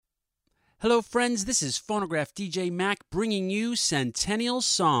Hello, friends. This is Phonograph DJ Mac bringing you Centennial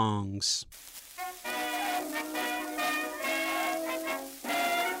Songs.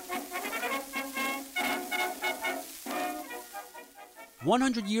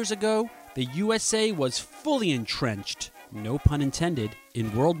 "100 years ago, the USA was fully entrenched, no pun intended,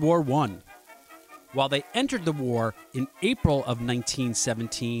 in World War I. While they entered the war in April of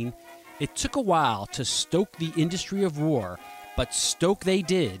 1917, it took a while to stoke the industry of war, but stoke they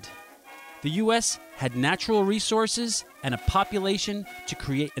did. The U.S. had natural resources and a population to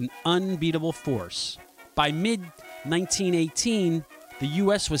create an unbeatable force. By mid-1918, the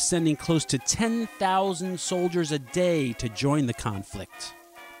U.S. was sending close to 10,000 soldiers a day to join the conflict.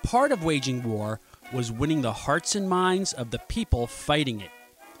 Part of waging war was winning the hearts and minds of the people fighting it.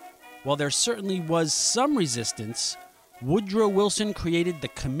 While there certainly was some resistance, Woodrow Wilson created the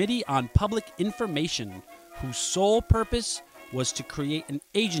Committee on Public Information, whose sole purpose was to create an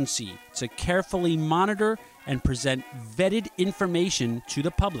agency to carefully monitor and present vetted information to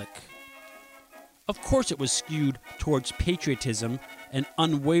the public. Of course, it was skewed towards patriotism and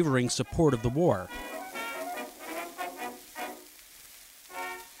unwavering support of the war.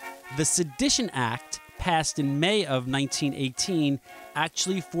 The Sedition Act, passed in May of 1918,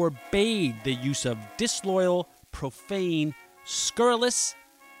 actually forbade the use of disloyal, profane, scurrilous,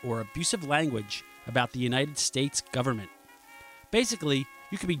 or abusive language about the United States government. Basically,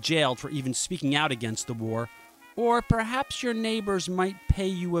 you could be jailed for even speaking out against the war, or perhaps your neighbors might pay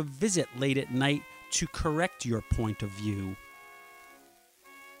you a visit late at night to correct your point of view.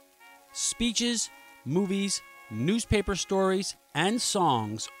 Speeches, movies, newspaper stories, and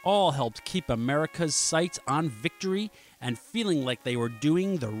songs all helped keep America's sights on victory and feeling like they were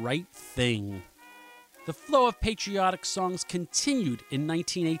doing the right thing. The flow of patriotic songs continued in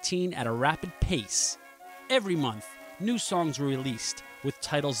 1918 at a rapid pace. Every month, new songs were released with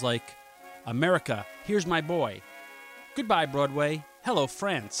titles like America, Here's My Boy, Goodbye Broadway, Hello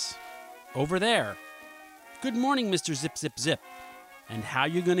France, Over There, Good Morning Mr. Zip Zip Zip, and How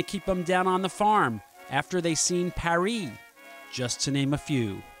You Gonna Keep 'Em Down on the Farm After They Seen Paris, just to name a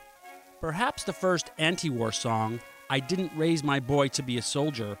few. Perhaps the first anti-war song, I Didn't Raise My Boy to Be a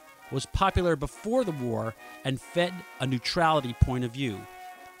Soldier, was popular before the war and fed a neutrality point of view.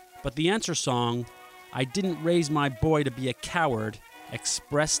 But the answer song, I Didn't Raise My Boy to Be a Coward,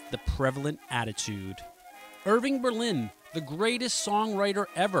 expressed the prevalent attitude. Irving Berlin, the greatest songwriter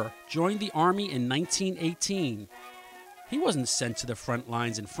ever, joined the army in 1918. He wasn't sent to the front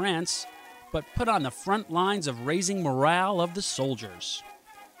lines in France, but put on the front lines of raising morale of the soldiers.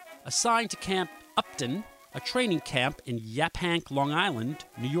 Assigned to Camp Upton, a training camp in Yaphank, Long Island,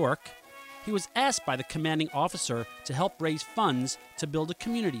 New York, he was asked by the commanding officer to help raise funds to build a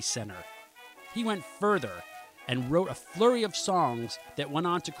community center. He went further and wrote a flurry of songs that went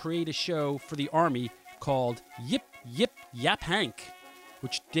on to create a show for the Army called Yip Yip Yap Hank,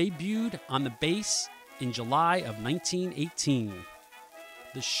 which debuted on the base in July of 1918.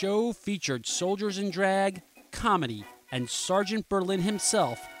 The show featured soldiers in drag, comedy, and Sergeant Berlin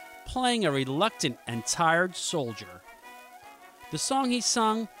himself playing a reluctant and tired soldier. The song he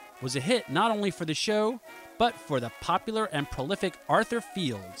sung was a hit not only for the show, but for the popular and prolific Arthur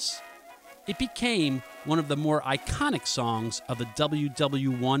Fields. It became one of the more iconic songs of the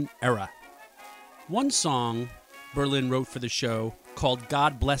WW1 era. One song Berlin wrote for the show, called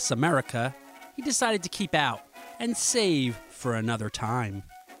God Bless America, he decided to keep out and save for another time.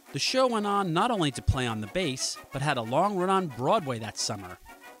 The show went on not only to play on the base, but had a long run on Broadway that summer.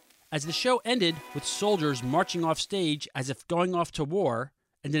 As the show ended with soldiers marching off stage as if going off to war,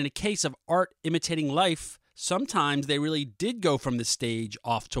 and in a case of art imitating life, sometimes they really did go from the stage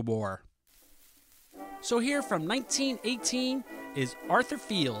off to war. So here from 1918 is Arthur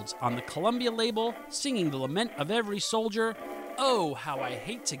Fields on the Columbia label singing the lament of every soldier, Oh, How I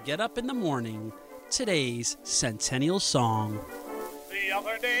Hate to Get Up in the Morning, today's Centennial Song. The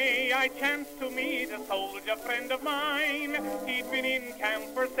other day I chanced to meet a soldier friend of mine. He'd been in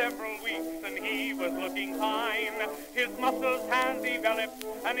camp for several weeks and he was looking fine. His muscles had developed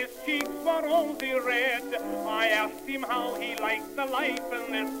and his cheeks were rosy red. I asked him how he liked the life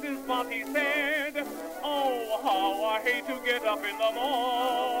and this is what he said. Oh, how I hate to get up in the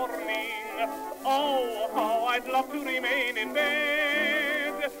morning. Oh, how I'd love to remain in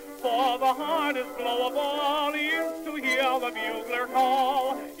bed. For the hardest blow of all is to hear the bugler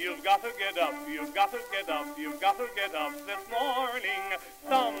call. You've got to get up, you've got to get up, you've got to get up this morning.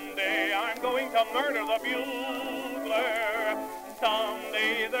 Someday I'm going to murder the bugler.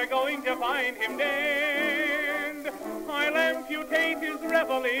 Someday they're going to find him dead. I'll amputate his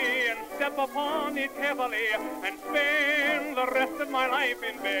reveille and step upon it heavily and spend the rest of my life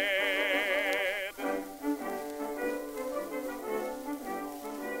in bed.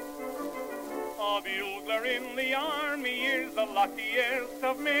 in the army is the luckiest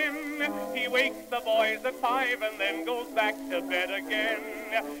of men. He wakes the boys at 5 and then goes back to bed again.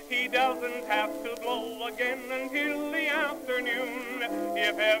 He doesn't have to blow again until the afternoon.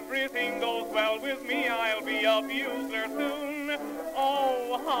 If everything goes well with me, I'll be a bugler soon.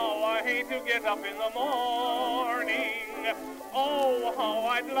 Oh, how I hate to get up in the morning. Oh, how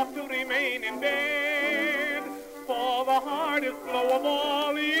I'd love to remain in bed. For the hardest blow of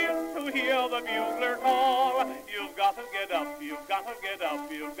all is to hear the bugler call. You've got to get up, you've got to get up,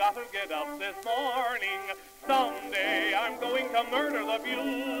 you've got to get up this morning. Someday I'm going to murder the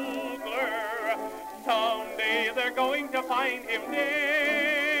bugler. Someday they're going to find him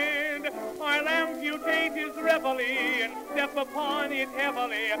dead. I'll amputate his reveille and step upon it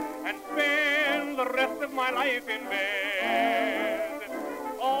heavily and spend the rest of my life in bed.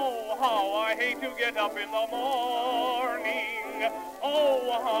 Oh, how I hate to get up in the morning.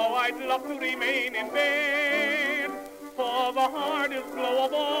 Oh, how I'd love to remain in bed. For the hardest blow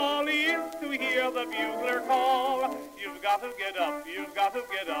of all is to hear the bugler call. You've got to get up, you've got to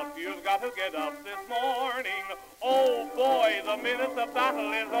get up, you've got to get up this morning. Oh boy, the minute the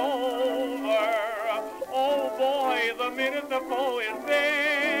battle is over. Oh boy, the minute the foe is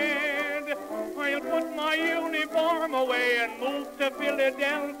dead. I'll put my uniform away and move to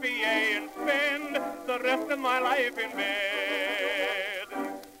Philadelphia and spend the rest of my life in bed.